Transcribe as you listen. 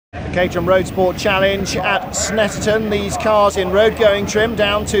The Caterham Roadsport Challenge at Snetterton. These cars in road-going trim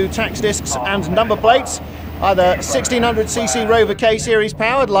down to tax discs and number plates. Either 1600cc Rover K series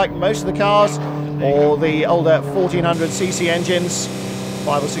powered, like most of the cars, or the older 1400cc engines.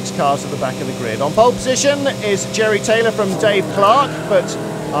 5 or 6 cars at the back of the grid. On pole position is Jerry Taylor from Dave Clark, but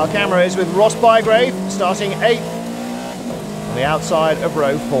our camera is with Ross Bygrave, starting 8th on the outside of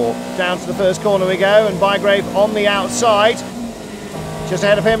row 4. Down to the first corner we go, and Bygrave on the outside. Just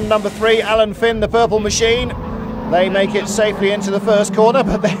ahead of him, number 3, Alan Finn, the Purple Machine. They make it safely into the first corner,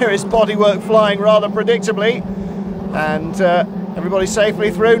 but there is bodywork flying rather predictably. And everybody safely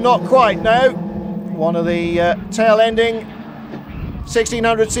through? Not quite, no. One of the tail-ending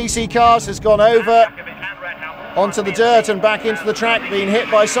 1600cc cars has gone over onto the dirt and back into the track, being hit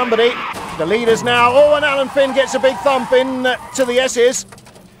by somebody. The leaders now, oh, and Alan Finn gets a big thump in to the S's.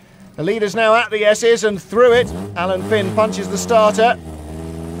 The leaders now at the S's and through it. Alan Finn punches the starter.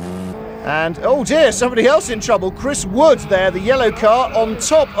 And, oh dear, somebody else in trouble. Chris Wood there, the yellow car, on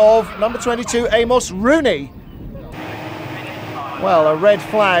top of number 22, Amos Rooney. Well, a red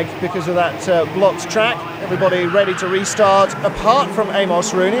flag because of that blocked track. Everybody ready to restart, apart from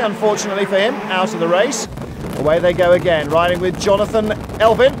Amos Rooney, unfortunately for him, out of the race. Away they go again, riding with Jonathan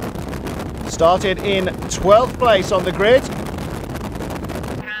Elvin. Started in 12th place on the grid.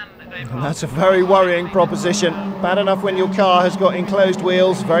 And that's a very worrying proposition. Bad enough when your car has got enclosed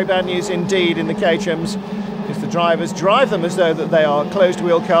wheels. Very bad news indeed in the Caterhams, because the drivers drive them as though that they are closed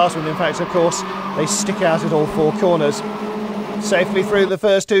wheel cars, when in fact, of course, they stick out at all 4 corners. Safely through the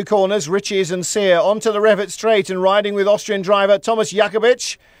first 2 corners, Riches and Sear onto the Revet straight and riding with Austrian driver Thomas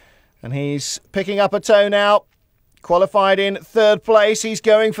Jakubowicz. And he's picking up a toe now. Qualified in 3rd place. He's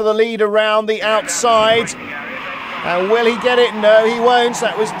going for the lead around the outside. And will he get it? No, he won't.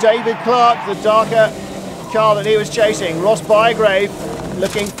 That was David Clark, the darker car that he was chasing. Ross Bygrave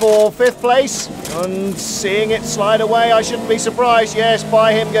looking for 5th place and seeing it slide away. I shouldn't be surprised. Yes,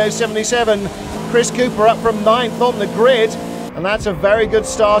 by him goes 77. Chris Cooper up from 9th on the grid. And that's a very good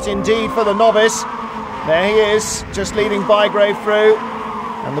start indeed for the novice. There he is, just leading Bygrave through.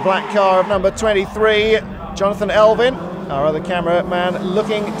 And the black car of number 23, Jonathan Elvin, our other cameraman,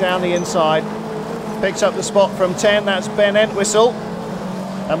 looking down the inside. Picks up the spot from 10, that's Ben Entwistle.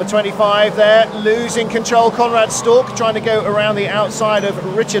 Number 25 there, losing control, Conrad Stork, trying to go around the outside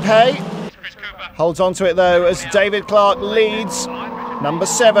of Richard Hay. Holds on to it though as David Clark leads. Number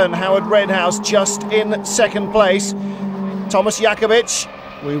 7, Howard Redhouse, just in 2nd place. Thomas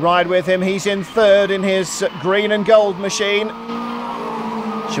Jakubowicz, we ride with him, he's in 3rd in his green and gold machine.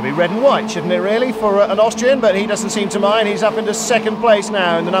 Should be red and white, shouldn't it really, for an Austrian, but he doesn't seem to mind. He's up into 2nd place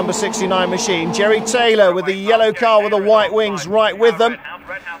now in the number 69 machine. Jerry Taylor with the yellow car with the white wings right with them.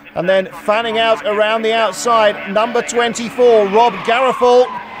 And then fanning out around the outside, number 24, Rob Garofal.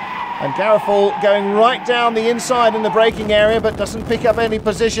 And Garofal going right down the inside in the braking area, but doesn't pick up any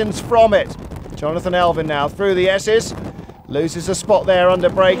positions from it. Jonathan Elvin now through the S's. Loses a spot there under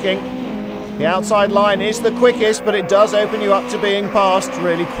braking. The outside line is the quickest, but it does open you up to being passed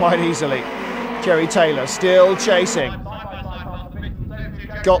really quite easily. Jerry Taylor still chasing.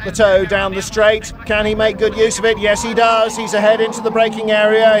 Got the toe down the straight. Can he make good use of it? Yes, he does. He's ahead into the braking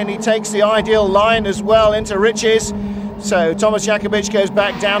area, and he takes the ideal line as well into Riches. So Thomas Jakubowicz goes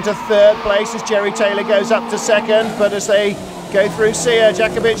back down to 3rd place as Jerry Taylor goes up to 2nd. But as they go through Sear,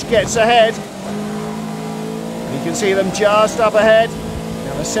 Jakubowicz gets ahead. You can see them just up ahead.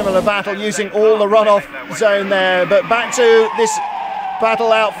 And a similar battle using all the runoff zone there. But back to this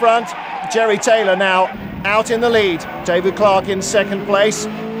battle out front. Jerry Taylor now out in the lead. David Clark in 2nd place.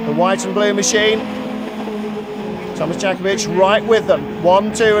 The white and blue machine. Thomas Jakubowicz right with them.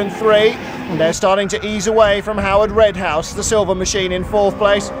 1, 2 and 3. And they're starting to ease away from Howard Redhouse, the silver machine, in 4th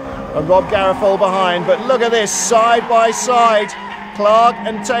place. And Rob Garofal behind. But look at this, side by side. Clark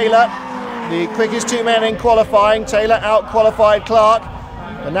and Taylor. The quickest 2 men in qualifying. Taylor out-qualified Clark.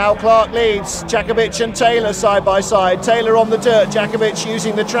 And now Clark leads. Jakubowicz and Taylor side by side. Taylor on the dirt, Jakubowicz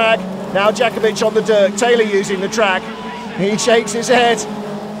using the track. Now Jakubowicz on the dirt, Taylor using the track. He shakes his head.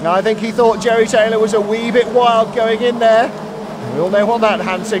 Now I think he thought Jerry Taylor was a wee bit wild going in there. We all know what that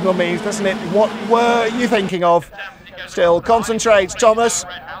hand signal means, doesn't it? What were you thinking of? Still concentrates Thomas,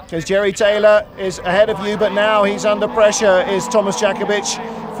 because Jerry Taylor is ahead of you, but now he's under pressure is Thomas Jakubowicz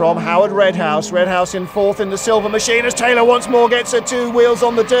from Howard Redhouse. Redhouse in 4th in the silver machine as Taylor once more gets her 2 wheels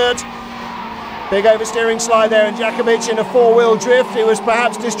on the dirt. Big oversteering slide there, and Jakubowicz in a 4-wheel drift. He was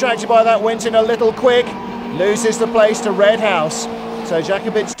perhaps distracted by that, went in a little quick. Loses the place to Redhouse. So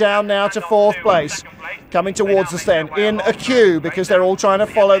Jakubowicz down now to 4th place. Coming towards us then in a queue, because they're all trying to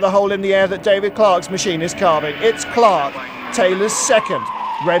follow the hole in the air that David Clark's machine is carving. It's Clark, Taylor's 2nd.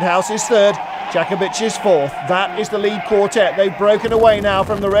 Redhouse is third, Jakovic is fourth. That is the lead quartet. They've broken away now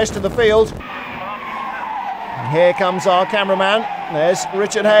from the rest of the field. And here comes our cameraman. There's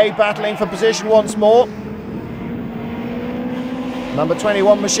Richard Hay battling for position once more. Number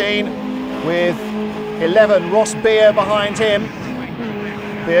 21 machine with 11, Ross Beer behind him.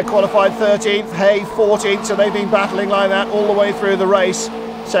 Beer qualified 13th, Hay 14th, so they've been battling like that all the way through the race.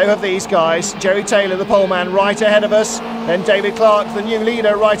 So have these guys. Jerry Taylor, the poleman, right ahead of us. Then David Clark, the new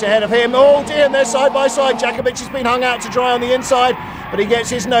leader, right ahead of him. Oh dear, and they're side by side. Jakovic has been hung out to dry on the inside, but he gets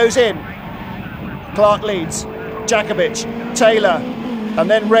his nose in. Clark leads. Jakovic, Taylor, and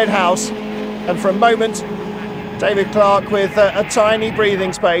then Redhouse. And for a moment, David Clark with a tiny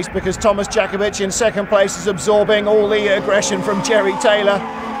breathing space, because Thomas Jakovic in second place is absorbing all the aggression from Jerry Taylor,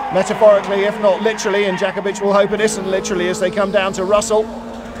 metaphorically if not literally, and Jakovic will hope it isn't literally as they come down to Russell.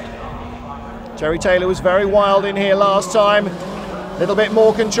 Jerry Taylor was very wild in here last time, a little bit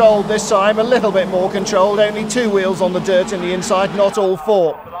more controlled this time, a little bit more controlled, only 2 wheels on the dirt in the inside, not all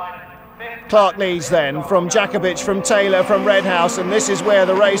 4. Clark leads then from Jakovic, from Taylor, from Redhouse, and this is where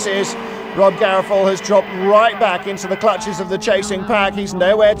the race is. Rob Garofal has dropped right back into the clutches of the chasing pack. He's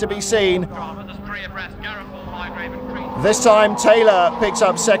nowhere to be seen. This time Taylor picks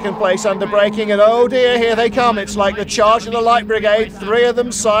up second place under braking, and oh dear, here they come. It's like the charge of the Light Brigade, 3 of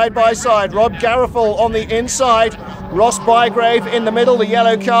them side by side. Rob Garofal on the inside, Ross Bygrave in the middle, the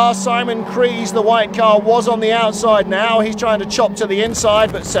yellow car. Simon Crees, the white car, was on the outside. Now he's trying to chop to the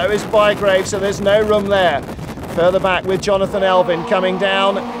inside, but so is Bygrave, so there's no room there. Further back with Jonathan Elvin coming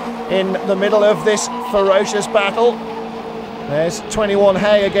down in the middle of this ferocious battle. There's 21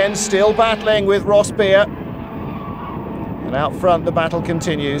 Hay again, still battling with Ross Beer. And out front the battle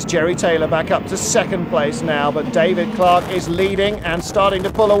continues. Jerry Taylor back up to second place now, but David Clark is leading and starting to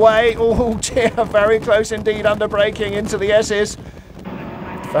pull away. Oh dear, very close indeed under braking into the S's.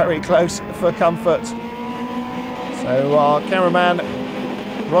 Very close for comfort. So our cameraman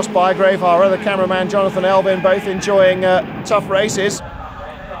Ross Bygrave, our other cameraman Jonathan Elvin, both enjoying tough races.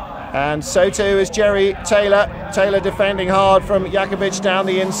 And so too is Jerry Taylor. Taylor defending hard from Jakovic down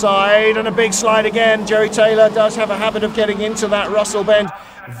the inside, and a big slide again. Jerry Taylor does have a habit of getting into that Russell bend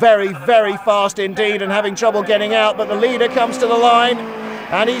very, very fast indeed and having trouble getting out, but the leader comes to the line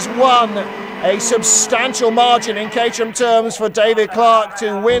and he's won a substantial margin in Caterham terms for David Clark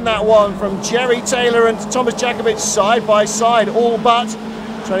to win that one from Jerry Taylor and Thomas Jakovic side by side, all but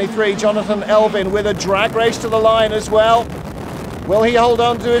 23 Jonathan Elvin with a drag race to the line as well. Will he hold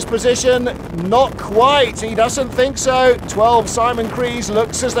on to his position? Not quite, he doesn't think so. 12 Simon Crees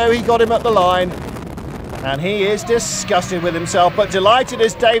looks as though he got him at the line. And he is disgusted with himself, but delighted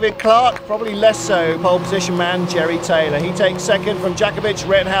is David Clark, probably less so pole position man Jerry Taylor. He takes second from Jakovic,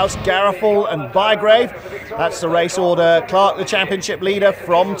 Redhouse, Garofal and Bygrave. That's the race order. Clark the championship leader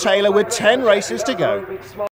from Taylor with 10 races to go.